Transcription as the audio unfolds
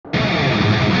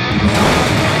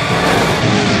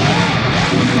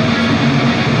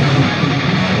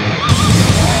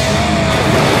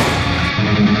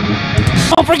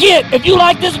Again, if you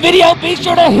like this video, be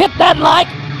sure to hit that like,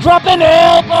 drop an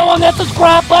elbow on that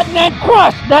subscribe button, and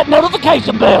crush that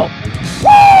notification bell.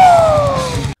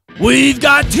 Woo! We've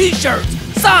got t-shirts,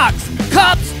 socks,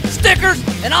 cups, stickers,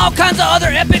 and all kinds of other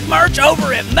epic merch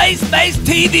over at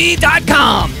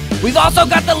macemacetv.com. We've also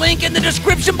got the link in the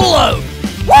description below.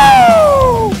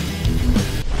 Woo!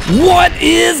 What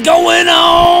is going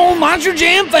on, Monster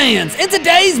Jam fans? In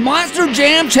today's Monster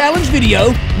Jam Challenge video,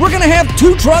 we're gonna have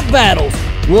 2 truck battles.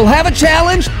 We'll have a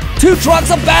challenge, 2 trucks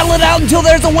will battle it out until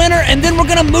there's a winner, and then we're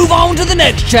gonna move on to the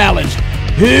next challenge.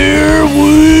 Here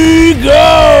we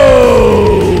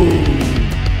go!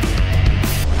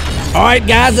 Alright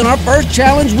guys, in our first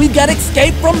challenge, we've got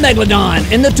Escape from Megalodon,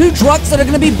 and the 2 trucks that are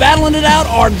gonna be battling it out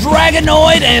are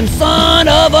Dragonoid and Son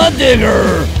of a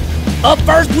Digger. Up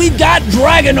first, we've got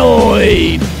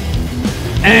Dragonoid.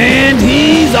 And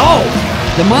he's off.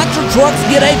 The monster trucks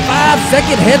get a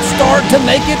 5-second head start to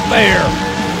make it fair.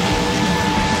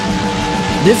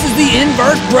 This is the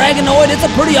inverse Dragonoid. It's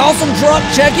a pretty awesome truck.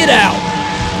 Check it out.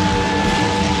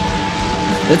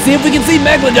 Let's see if we can see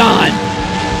Megalodon.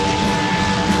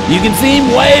 You can see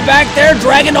him way back there.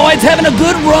 Dragonoid's having a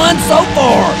good run so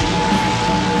far.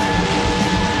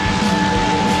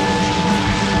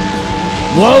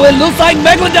 Whoa, it looks like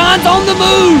Megalodon's on the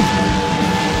move.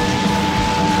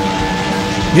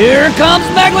 Here comes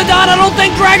Megalodon. I don't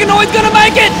think Dragonoid's gonna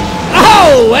make it.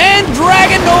 Oh, and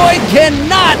Dragonoid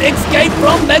cannot escape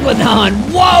from Megalodon.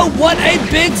 Whoa, what a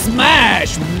big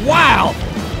smash. Wow.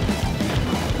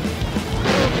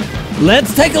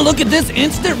 Let's take a look at this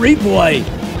instant replay.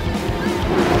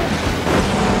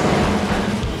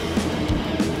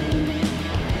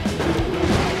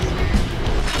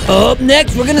 Up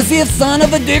next, we're gonna see if Son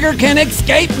of a Digger can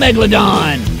escape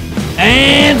Megalodon.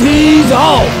 And he's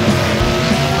off.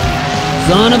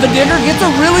 Son of a Digger gets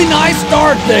a really nice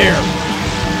start there.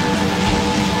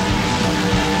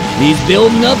 He's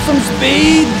building up some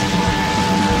speed.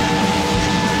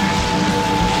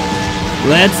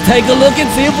 Let's take a look and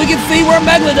see if we can see where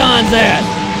Megalodon's at.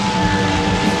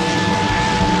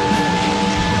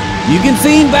 You can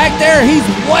see him back there. He's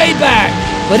way back.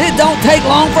 But it don't take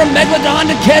long for Megalodon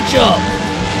to catch up.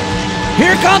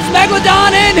 Here comes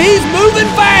Megalodon, and he's moving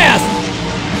fast.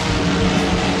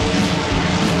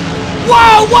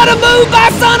 Wow, what a move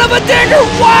by Son of a Digger.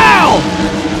 Wow!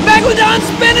 Megalodon's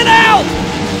spinning out.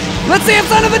 Let's see if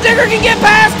Son of a Digger can get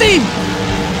past him.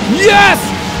 Yes!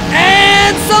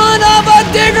 And Son of a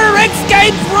Digger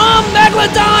escapes from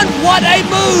Megalodon. What a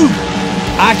move!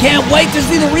 I can't wait to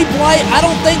see the replay. I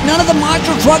don't think none of the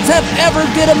monster trucks have ever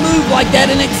did a move like that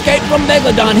and escape from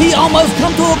Megalodon. He almost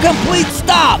come to a complete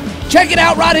stop. Check it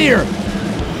out right here.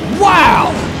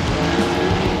 Wow!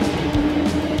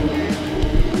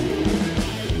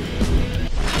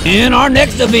 In our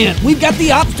next event, we've got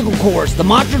the obstacle course. The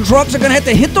monster trucks are gonna have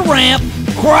to hit the ramp,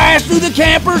 crash through the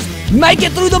campers, make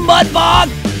it through the mud bog,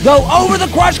 go over the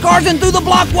crush cars and through the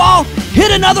block wall,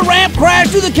 hit another ramp, crash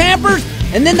through the campers,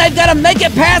 and then they've got to make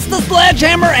it past the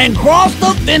sledgehammer and cross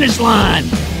the finish line.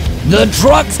 The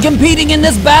trucks competing in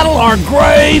this battle are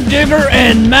Gravedigger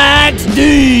and Max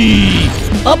D.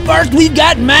 Up first, we've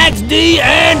got Max D,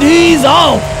 and he's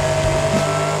off.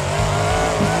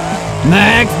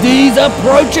 Max D's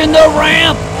approaching the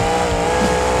ramp.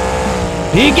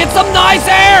 He gets some nice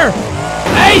air.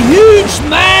 A huge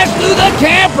smash through the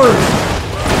campers.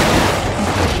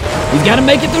 He's got to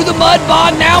make it through the mud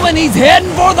bog now, and he's heading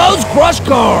for those crush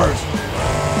cars.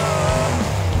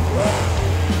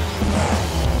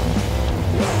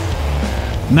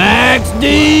 Max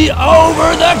D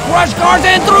over the crush cars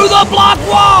and through the block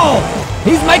wall.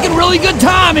 He's making really good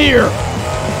time here.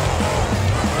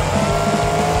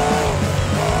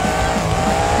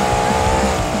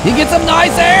 He gets some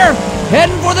nice air,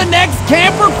 heading for the next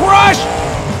camper crush.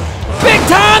 Big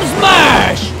time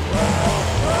smash.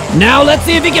 Now let's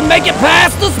see if he can make it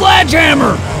past the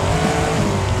sledgehammer.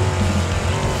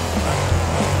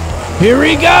 Here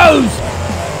he goes.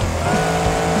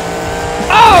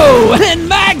 Oh, and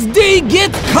Max D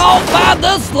gets caught by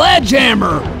the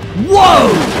sledgehammer.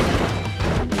 Whoa.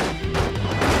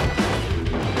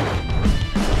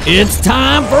 It's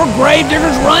time for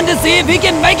Gravedigger's run to see if he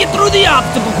can make it through the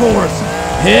obstacle course.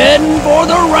 Heading for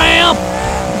the ramp.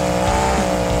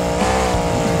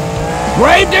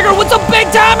 Gravedigger with some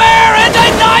big time air and a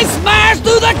nice smash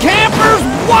through the campers.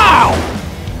 Wow!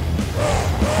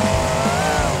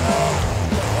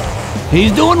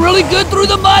 He's doing really good through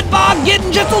the mud bog,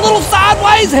 getting just a little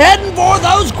sideways, heading for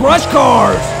those crush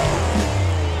cars.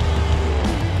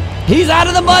 He's out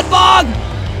of the mud bog.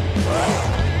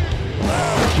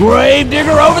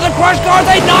 Gravedigger over the crush cars,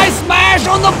 a nice smash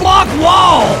on the block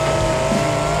wall.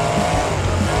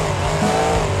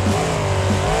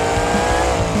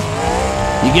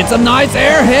 He gets some nice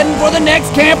air, heading for the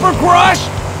next camper crush.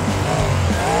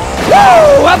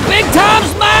 Woo! A big time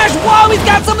smash! Whoa, he's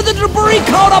got some of the debris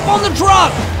caught up on the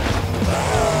truck.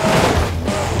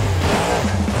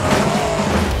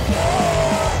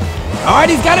 All right,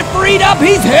 he's got it freed up.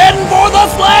 He's heading for the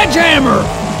sledgehammer.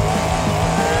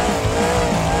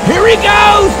 Here he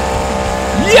goes.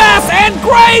 Yes, and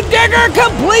Gravedigger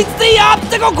completes the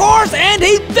obstacle course, and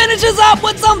he finishes up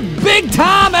with some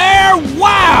big-time air.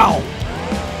 Wow!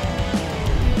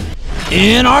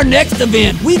 In our next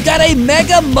event, we've got a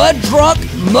mega mud truck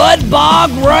mud bog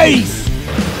race.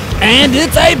 And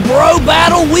it's a bro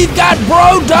battle. We've got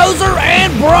Bro Dozer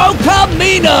and Bro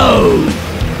Camino.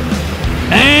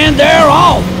 And they're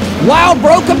off. Wow,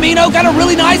 Bro Camino got a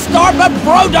really nice start, but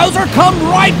Bro Dozer come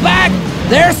right back.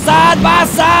 They're side by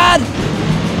side.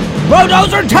 Bro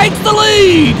Dozer takes the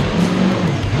lead.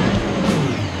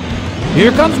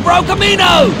 Here comes Bro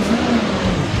Camino.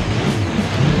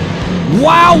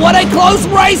 Wow, what a close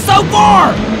race so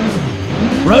far.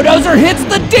 Bro Dozer hits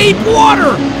the deep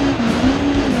water.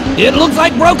 It looks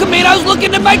like Bro Camino's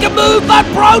looking to make a move, but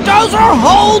Bro Dozer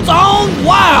holds on.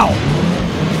 Wow.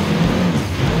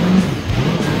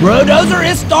 Bro Dozer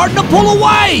is starting to pull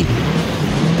away.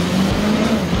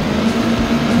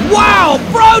 Wow,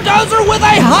 Bro Dozer with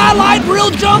a highlight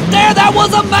reel jump there. That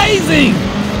was amazing.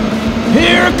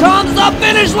 Here comes the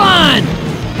finish line.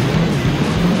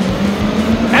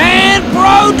 And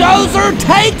Bro Dozer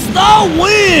takes the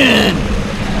win.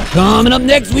 Coming up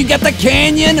next, we've got the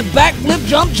Canyon Backflip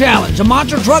Jump Challenge. The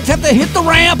monster trucks have to hit the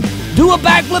ramp, do a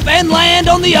backflip, and land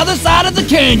on the other side of the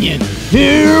canyon.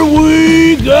 Here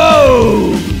we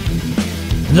go.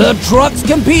 The trucks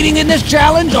competing in this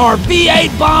challenge are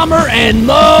V8 Bomber and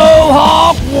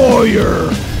Mohawk Warrior.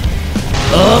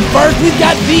 First, we've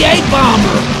got V8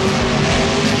 Bomber.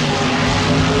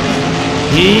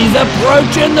 He's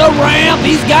approaching the ramp.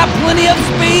 He's got plenty of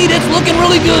speed. It's looking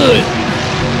really good.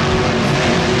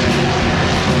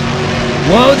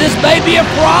 Whoa, this may be a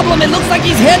problem. It looks like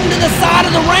he's heading to the side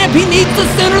of the ramp. He needs to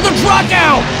center the truck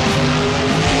out.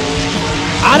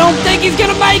 I don't think he's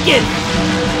gonna make it.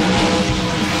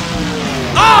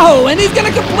 Oh, and he's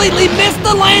gonna completely miss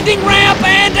the landing ramp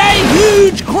and a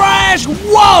huge crash.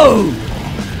 Whoa!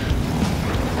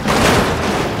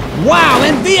 Wow,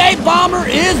 and V8 Bomber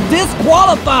is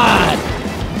disqualified.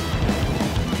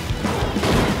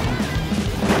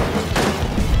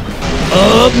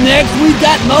 Up next, we've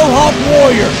got Mohawk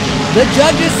Warrior. The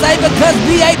judges say because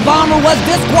V8 Bomber was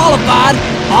disqualified,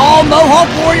 all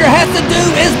Mohawk Warrior has to do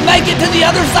is make it to the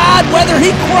other side whether he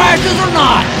crashes or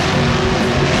not.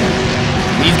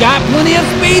 He's got plenty of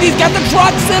speed. He's got the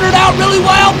truck centered out really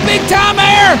well. Big time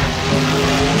air.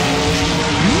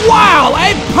 Wow,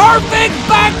 a perfect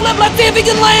backflip. Let's see if he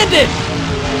can land it.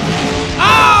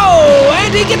 Oh,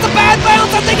 and he gets a bad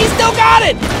bounce. I think he still got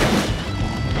it.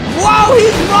 Whoa,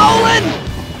 he's rolling.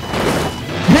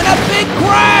 And a big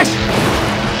crash.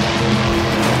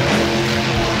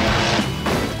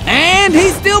 And he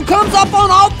still comes up on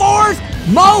all fours.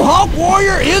 Mohawk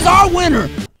Warrior is our winner.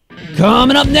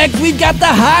 Coming up next, we've got the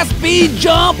high-speed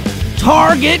jump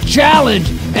target challenge.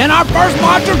 And our first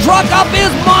monster truck up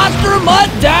is Monster Mutt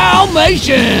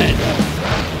Dalmatian.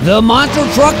 The monster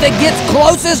truck that gets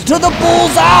closest to the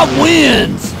bullseye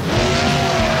wins.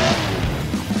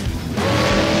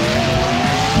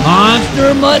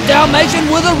 Monster Mutt Dalmatian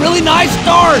with a really nice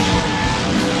start.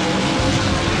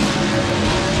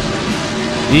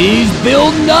 He's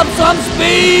building up some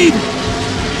speed.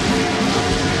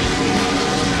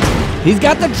 He's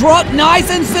got the truck nice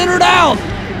and centered out.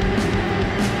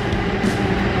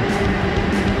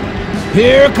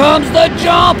 Here comes the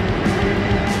jump.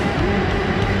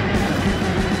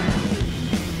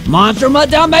 Monster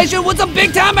Mutt Dalmatian with some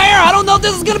big time air. I don't know if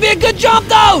this is going to be a good jump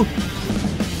though.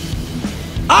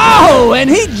 Oh, and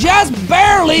he just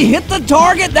barely hit the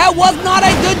target. That was not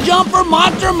a good jump for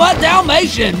Monster Mutt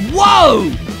Dalmatian.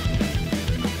 Whoa!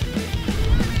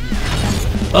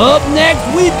 Up next,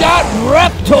 we've got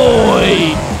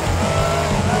Reptoid.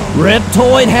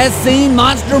 Reptoid has seen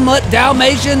Monster Mutt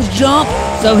Dalmatian's jump,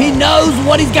 so he knows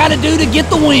what he's got to do to get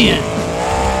the win.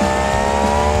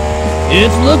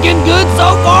 It's looking good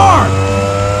so far.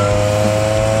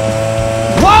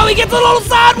 Whoa, he gets a little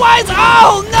sideways.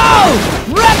 Oh, no!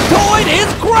 Reptoid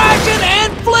is crashing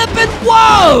and flipping.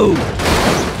 Whoa!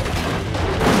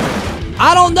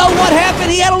 I don't know what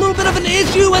happened. He had a little bit of an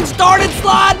issue and started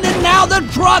sliding, and now the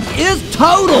truck is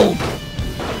totaled.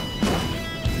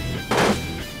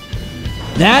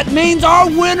 That means our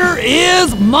winner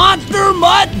is Monster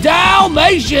Mutt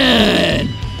Dalmatian.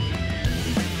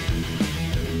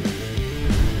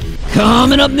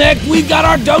 Coming up next, we've got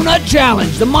our donut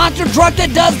challenge. The monster truck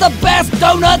that does the best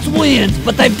donuts wins,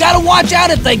 but they've got to watch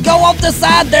out. If they go off the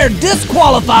side, they're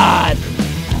disqualified.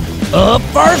 Up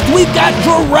first, we've got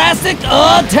Jurassic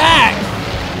Attack.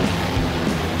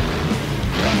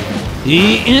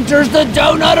 He enters the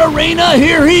donut arena.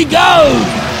 Here he goes.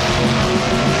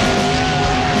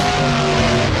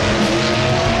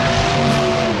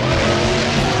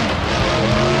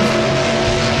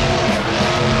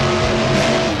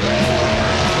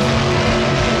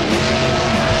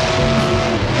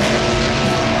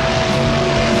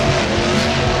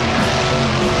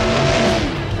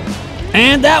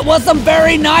 And that was some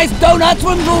very nice donuts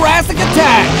from Jurassic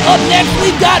Attack. Up next,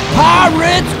 we've got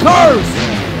Pirate's Curse.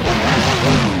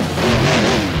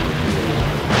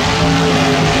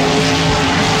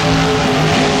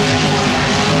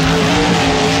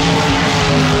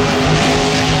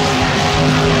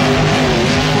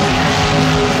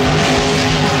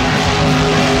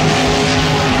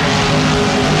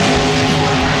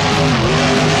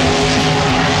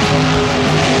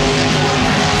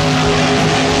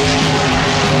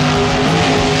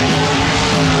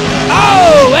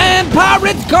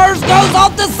 Pirate's Curse goes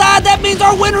off the side. That means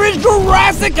our winner is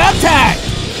Jurassic Attack.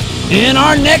 In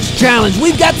our next challenge,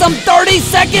 we've got some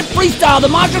 30-second freestyle.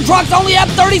 The monster trucks only have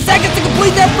 30 seconds to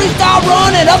complete their freestyle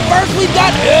run. And up first, we've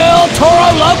got El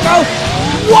Toro Loco.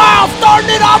 Wow,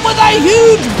 starting it off with a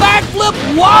huge backflip.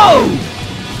 Whoa.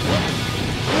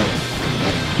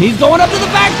 He's going up to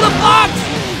the backflip box.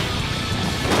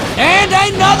 And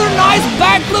another nice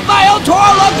backflip by El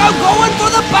Toro Loco, going for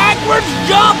the backwards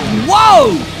jump.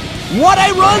 Whoa. What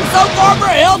a run so far for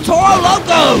El Toro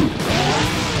Loco!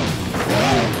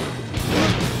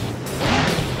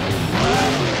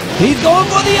 He's going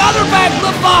for the other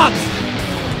backflip box!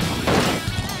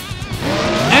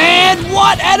 And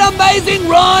what an amazing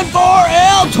run for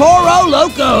El Toro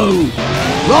Loco!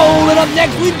 Rolling up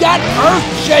next, we've got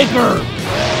Earthshaker.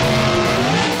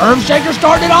 Earthshaker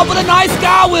started off with a nice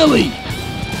sky wheelie.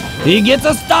 He gets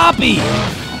a stoppie.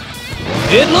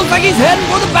 It looks like he's heading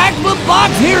for the backflip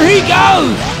box. Here he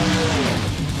goes.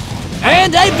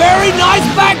 And a very nice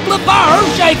backflip by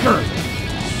Earthshaker.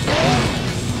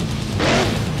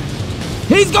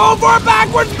 He's going for a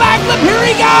backwards backflip. Here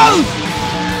he goes.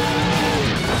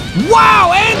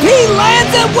 Wow, and he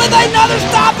lands it with another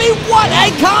stoppie. What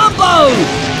a combo.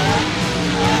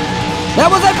 That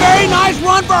was a very nice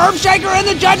run for Earthshaker, and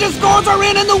the judges' scores are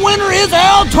in, and the winner is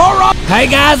El Toro. Hey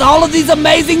guys, all of these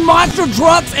amazing monster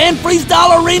trucks and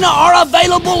Freestyle Arena are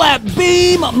available at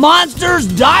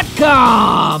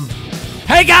BeamMonsters.com.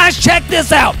 Hey guys, check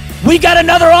this out. We got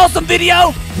another awesome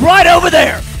video right over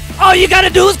there. All you gotta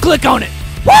do is click on it.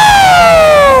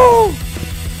 Woo!